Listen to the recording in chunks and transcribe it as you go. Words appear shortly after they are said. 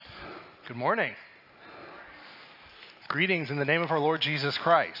Good morning. Greetings in the name of our Lord Jesus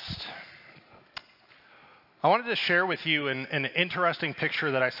Christ. I wanted to share with you an interesting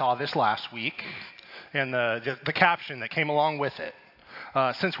picture that I saw this last week and the caption that came along with it.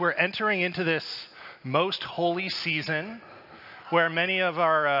 Since we're entering into this most holy season where many of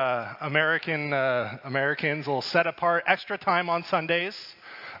our Americans will set apart extra time on Sundays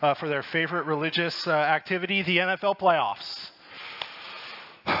for their favorite religious activity, the NFL playoffs.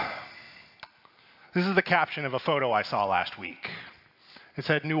 This is the caption of a photo I saw last week. It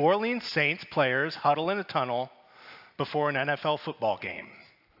said, New Orleans Saints players huddle in a tunnel before an NFL football game.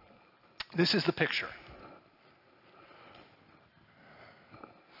 This is the picture.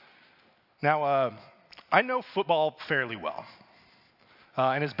 Now, I know football fairly well.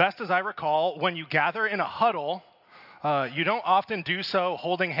 And as best as I recall, when you gather in a huddle, you don't often do so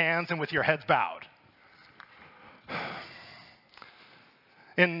holding hands and with your heads bowed.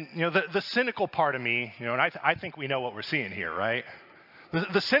 And, the cynical part of me, and I think we know what we're seeing here, right?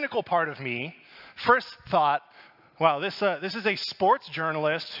 The cynical part of me first thought, wow, this is a sports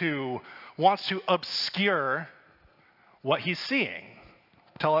journalist who wants to obscure what he's seeing.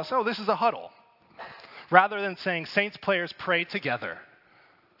 Tell us, this is a huddle. Rather than saying Saints players pray together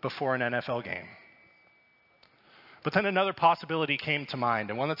before an NFL game. But then another possibility came to mind,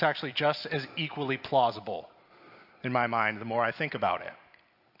 and one that's actually just as equally plausible in my mind the more I think about it.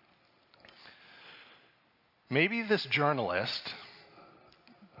 Maybe this journalist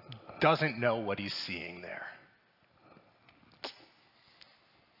doesn't know what he's seeing there.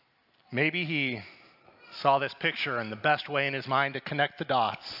 Maybe he saw this picture and the best way in his mind to connect the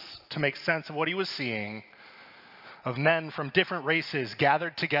dots, to make sense of what he was seeing, of men from different races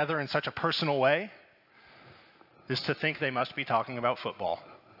gathered together in such a personal way, is to think they must be talking about football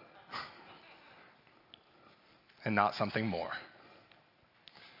and not something more.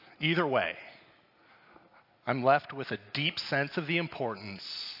 Either way, I'm left with a deep sense of the importance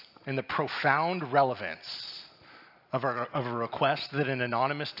and the profound relevance of a request that an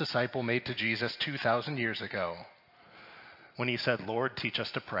anonymous disciple made to Jesus 2,000 years ago when he said, Lord, teach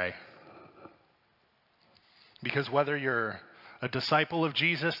us to pray. Because whether you're a disciple of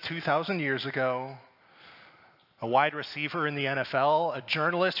Jesus 2,000 years ago, a wide receiver in the NFL, a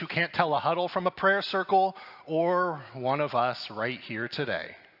journalist who can't tell a huddle from a prayer circle, or one of us right here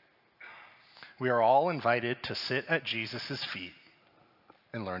today, we are all invited to sit at Jesus' feet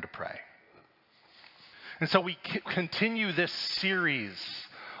and learn to pray. And so we continue this series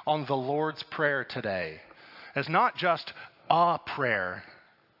on the Lord's Prayer today as not just a prayer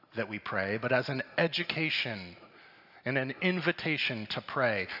that we pray, but as an education and an invitation to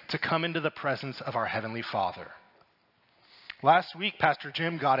pray, to come into the presence of our Heavenly Father. Last week, Pastor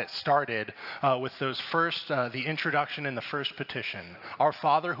Jim got it started with the introduction and the first petition. Our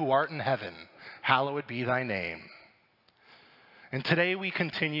Father who art in heaven, hallowed be thy name. And today we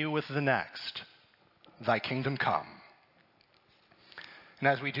continue with the next, thy kingdom come. And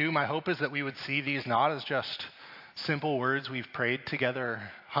as we do, my hope is that we would see these not as just simple words we've prayed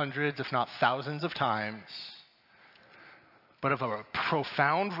together hundreds, if not thousands of times, but of a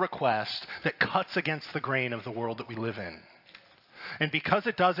profound request that cuts against the grain of the world that we live in. And because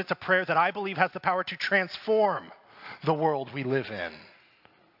it does, it's a prayer that I believe has the power to transform the world we live in.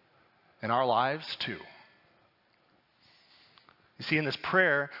 And our lives too. You see, in this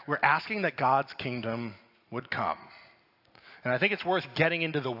prayer, we're asking that God's kingdom would come. And I think it's worth getting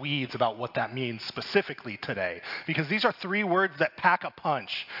into the weeds about what that means specifically today. Because these are three words that pack a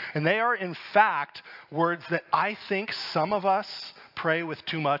punch. And they are, in fact, words that I think some of us pray with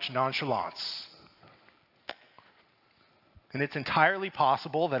too much nonchalance. And it's entirely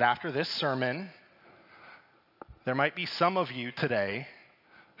possible that after this sermon, there might be some of you today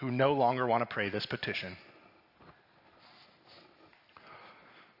who no longer want to pray this petition.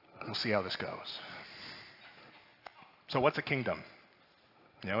 We'll see how this goes. So what's a kingdom?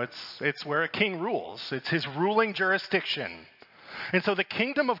 It's where a king rules. It's his ruling jurisdiction. And so the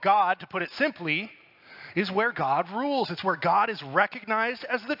kingdom of God, to put it simply, is where God rules. It's where God is recognized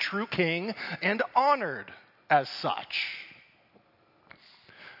as the true king and honored as such.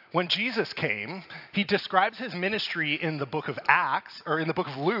 When Jesus came, he describes his ministry in the book of Acts, or in the book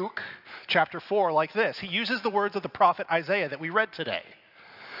of Luke, chapter 4, like this. He uses the words of the prophet Isaiah that we read today.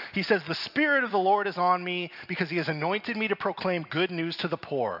 He says, the Spirit of the Lord is on me because he has anointed me to proclaim good news to the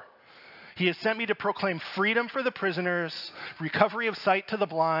poor. He has sent me to proclaim freedom for the prisoners, recovery of sight to the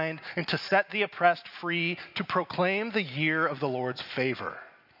blind, and to set the oppressed free, to proclaim the year of the Lord's favor.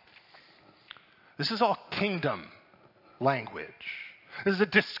 This is all kingdom language. This is a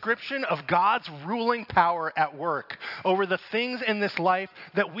description of God's ruling power at work over the things in this life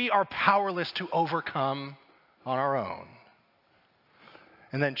that we are powerless to overcome on our own.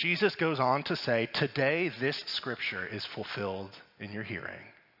 And then Jesus goes on to say, today this scripture is fulfilled in your hearing.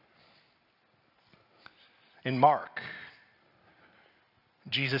 In Mark,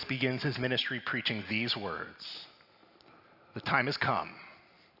 Jesus begins his ministry preaching these words: the time has come.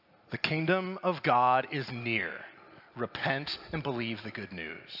 The kingdom of God is near. Repent and believe the good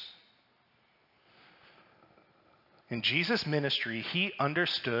news. In Jesus' ministry, he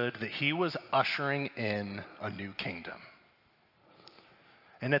understood that he was ushering in a new kingdom.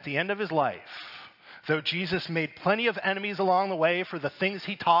 And at the end of his life, though Jesus made plenty of enemies along the way for the things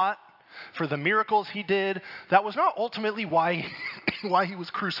he taught, for the miracles he did, that was not ultimately why he was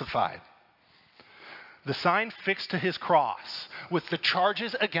crucified. The sign fixed to his cross with the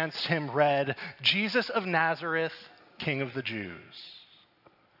charges against him read, Jesus of Nazareth, King of the Jews.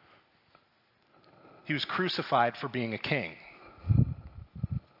 He was crucified for being a king.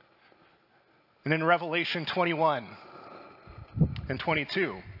 And in Revelation 21 and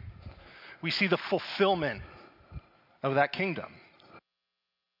 22, we see the fulfillment of that kingdom.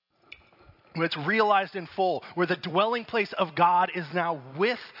 When it's realized in full, where the dwelling place of God is now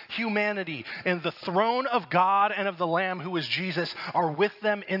with humanity, and the throne of God and of the Lamb, who is Jesus, are with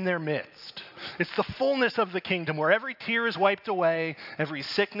them in their midst. It's the fullness of the kingdom, where every tear is wiped away, every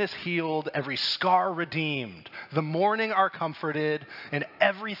sickness healed, every scar redeemed, the mourning are comforted, and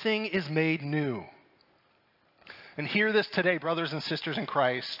everything is made new. And hear this today, brothers and sisters in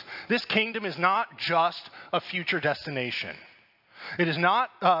Christ. This kingdom is not just a future destination. It is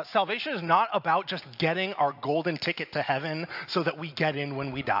not, salvation is not about just getting our golden ticket to heaven so that we get in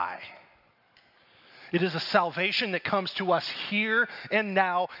when we die. It is a salvation that comes to us here and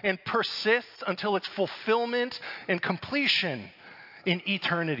now and persists until its fulfillment and completion in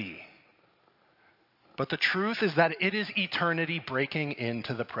eternity. But the truth is that it is eternity breaking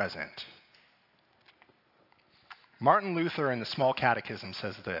into the present. Martin Luther in the Small Catechism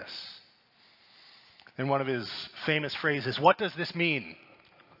says this. In one of his famous phrases, what does this mean?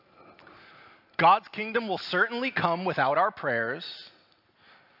 God's kingdom will certainly come without our prayers,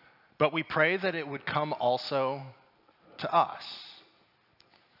 but we pray that it would come also to us.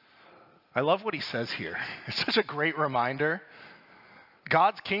 I love what he says here. It's such a great reminder.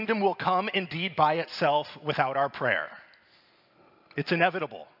 God's kingdom will come indeed by itself without our prayer. It's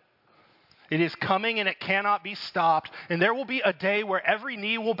inevitable. It is coming and it cannot be stopped. And there will be a day where every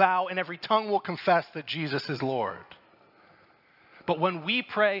knee will bow and every tongue will confess that Jesus is Lord. But when we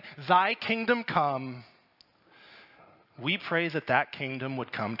pray, thy kingdom come, we pray that that kingdom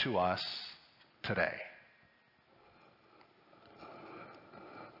would come to us today.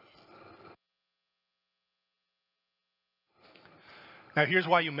 Now here's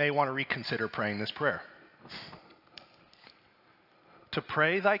why you may want to reconsider praying this prayer. To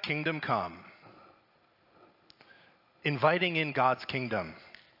pray thy kingdom come, inviting in God's kingdom,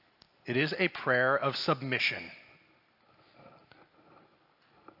 it is a prayer of submission.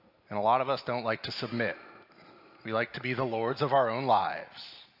 And a lot of us don't like to submit. We like to be the lords of our own lives.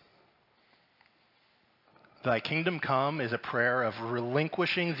 Thy kingdom come is a prayer of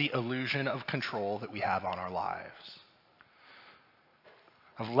relinquishing the illusion of control that we have on our lives.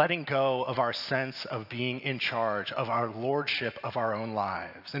 Of letting go of our sense of being in charge, of our lordship of our own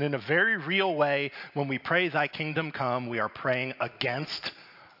lives. And in a very real way, when we pray, thy kingdom come, we are praying against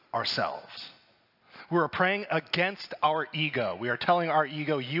ourselves. We are praying against our ego. We are telling our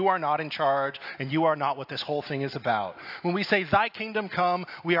ego, you are not in charge, and you are not what this whole thing is about. When we say, thy kingdom come,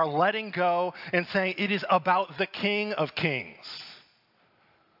 we are letting go and saying, it is about the King of Kings,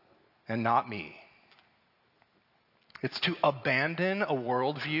 and not me. It's to abandon a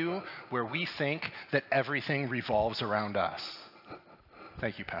worldview where we think that everything revolves around us.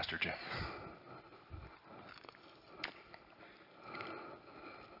 Thank you, Pastor Jim.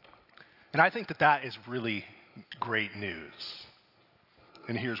 And I think that that is really great news.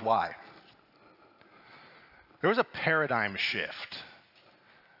 And here's why. There was a paradigm shift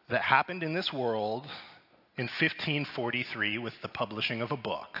that happened in this world in 1543 with the publishing of a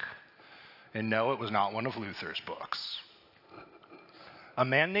book. And no, it was not one of Luther's books. A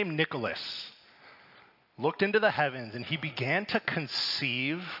man named Nicholas looked into the heavens and he began to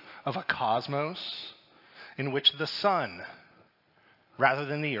conceive of a cosmos in which the sun, rather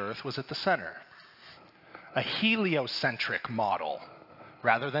than the earth, was at the center. A heliocentric model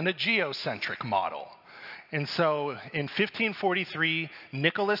rather than a geocentric model. And so in 1543,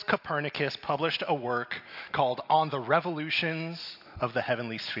 Nicholas Copernicus published a work called On the Revolutions of the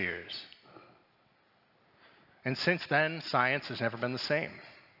Heavenly Spheres. And since then, science has never been the same.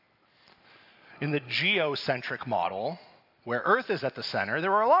 In the geocentric model, where Earth is at the center, there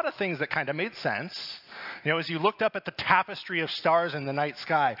were a lot of things that kind of made sense. As you looked up at the tapestry of stars in the night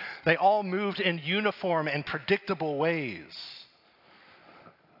sky, they all moved in uniform and predictable ways.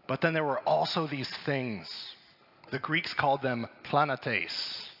 But then there were also these things. The Greeks called them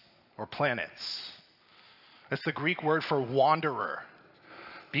planetes, or planets. It's the Greek word for wanderer.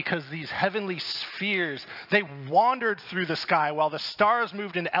 Because these heavenly spheres, they wandered through the sky while the stars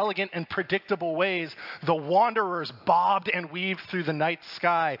moved in elegant and predictable ways. The wanderers bobbed and weaved through the night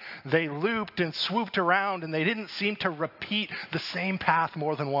sky. They looped and swooped around, and they didn't seem to repeat the same path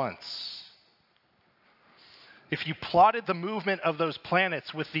more than once. If you plotted the movement of those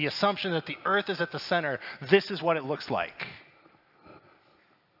planets with the assumption that the Earth is at the center, this is what it looks like.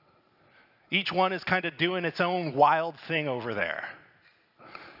 Each one is kind of doing its own wild thing over there.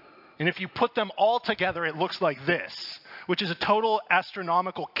 And if you put them all together, it looks like this, which is a total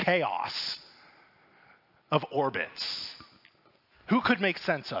astronomical chaos of orbits. Who could make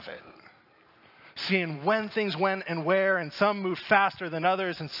sense of it? Seeing when things went and where, and some moved faster than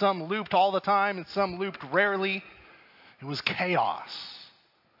others, and some looped all the time, and some looped rarely. It was chaos.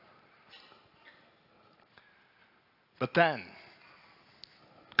 But then,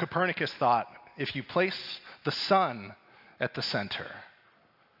 Copernicus thought, if you place the sun at the center,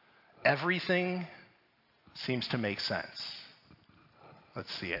 everything seems to make sense.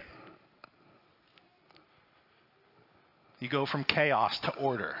 Let's see it. You go from chaos to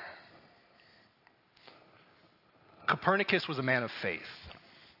order. Copernicus was a man of faith,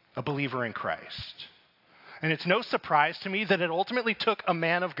 a believer in Christ. And it's no surprise to me that it ultimately took a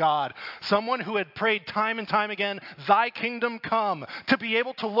man of God, someone who had prayed time and time again, "Thy kingdom come," to be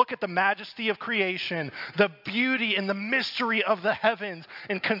able to look at the majesty of creation, the beauty and the mystery of the heavens,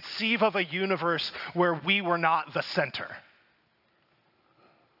 and conceive of a universe where we were not the center.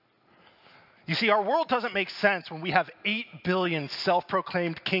 You see, our world doesn't make sense when we have 8 billion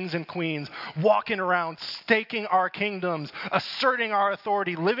self-proclaimed kings and queens walking around, staking our kingdoms, asserting our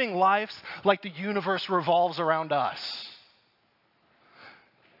authority, living lives like the universe revolves around us.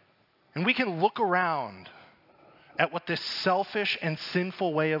 And we can look around at what this selfish and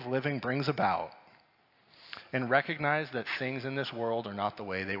sinful way of living brings about and recognize that things in this world are not the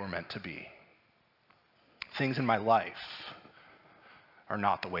way they were meant to be. Things in my life are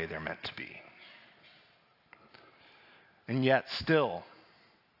not the way they're meant to be. And yet still,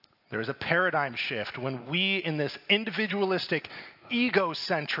 there is a paradigm shift when we, in this individualistic,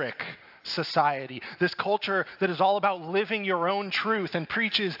 egocentric society, this culture that is all about living your own truth and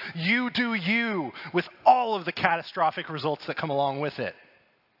preaches you do you, with all of the catastrophic results that come along with it.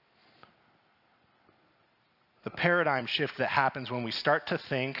 The paradigm shift that happens when we start to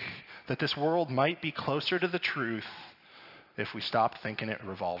think that this world might be closer to the truth if we stop thinking it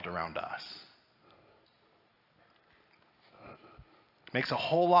revolved around us. Makes a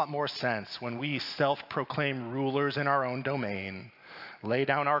whole lot more sense when we self-proclaim rulers in our own domain lay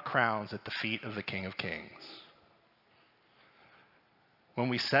down our crowns at the feet of the King of Kings. When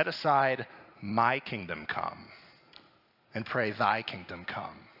we set aside my kingdom come and pray thy kingdom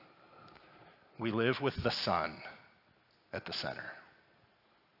come, we live with the Son at the center.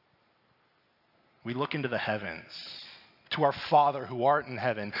 We look into the heavens, to our Father who art in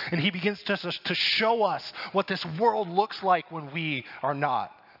heaven, and he begins to show us what this world looks like when we are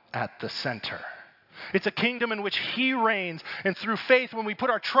not at the center. It's a kingdom in which he reigns, and through faith, when we put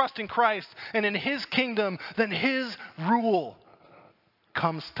our trust in Christ and in his kingdom, then his rule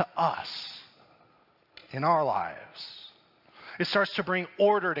comes to us in our lives. It starts to bring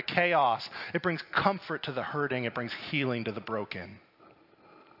order to chaos. It brings comfort to the hurting. It brings healing to the broken.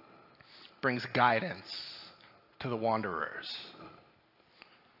 It brings guidance to the wanderers,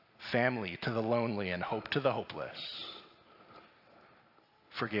 family to the lonely, and hope to the hopeless,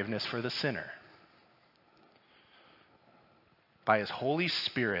 forgiveness for the sinner. By his Holy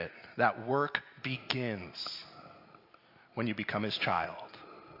Spirit, that work begins when you become his child.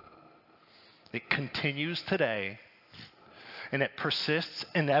 It continues today, and it persists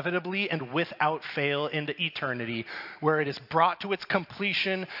inevitably and without fail into eternity, where it is brought to its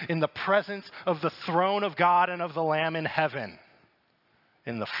completion in the presence of the throne of God and of the Lamb in heaven,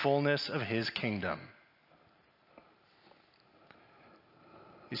 in the fullness of his kingdom.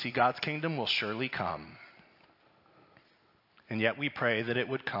 You see, God's kingdom will surely come, and yet we pray that it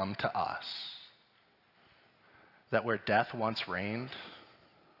would come to us, that where death once reigned,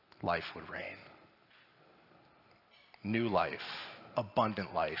 life would reign. New life,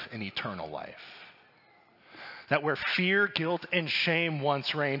 abundant life, and eternal life. that where fear, guilt, and shame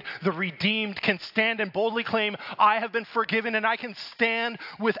once reigned, the redeemed can stand and boldly claim, I have been forgiven, and I can stand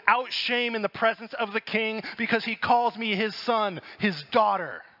without shame in the presence of the King because he calls me his son, his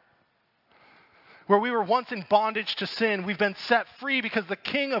daughter. Where we were once in bondage to sin, we've been set free because the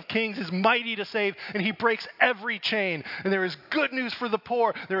King of Kings is mighty to save, and he breaks every chain. And there is good news for the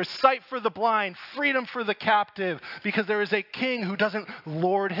poor, there is sight for the blind, freedom for the captive, because there is a King who doesn't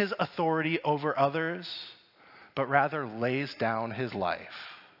lord his authority over others, but rather lays down his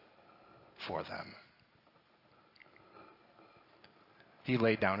life for them. He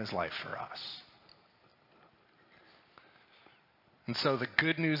laid down his life for us. And so the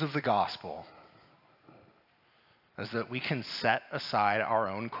good news of the gospel is that we can set aside our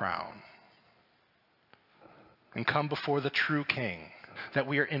own crown and come before the true King, that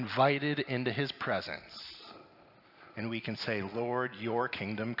we are invited into his presence, and we can say, Lord, your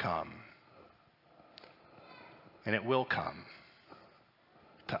kingdom come. And it will come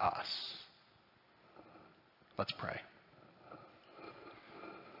to us. Let's pray.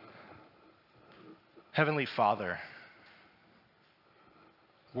 Heavenly Father,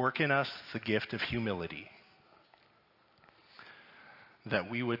 work in us the gift of humility,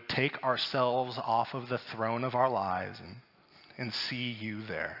 that we would take ourselves off of the throne of our lives and see you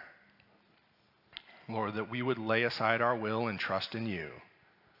there. Lord, that we would lay aside our will and trust in you,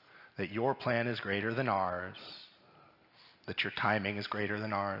 that your plan is greater than ours, that your timing is greater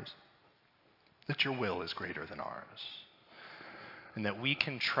than ours, that your will is greater than ours, and that we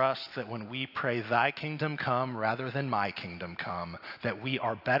can trust that when we pray, thy kingdom come rather than my kingdom come, that we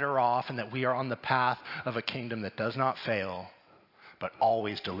are better off and that we are on the path of a kingdom that does not fail, but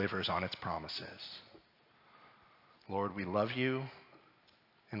always delivers on its promises. Lord, we love you,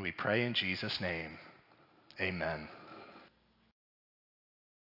 and we pray in Jesus' name. Amen.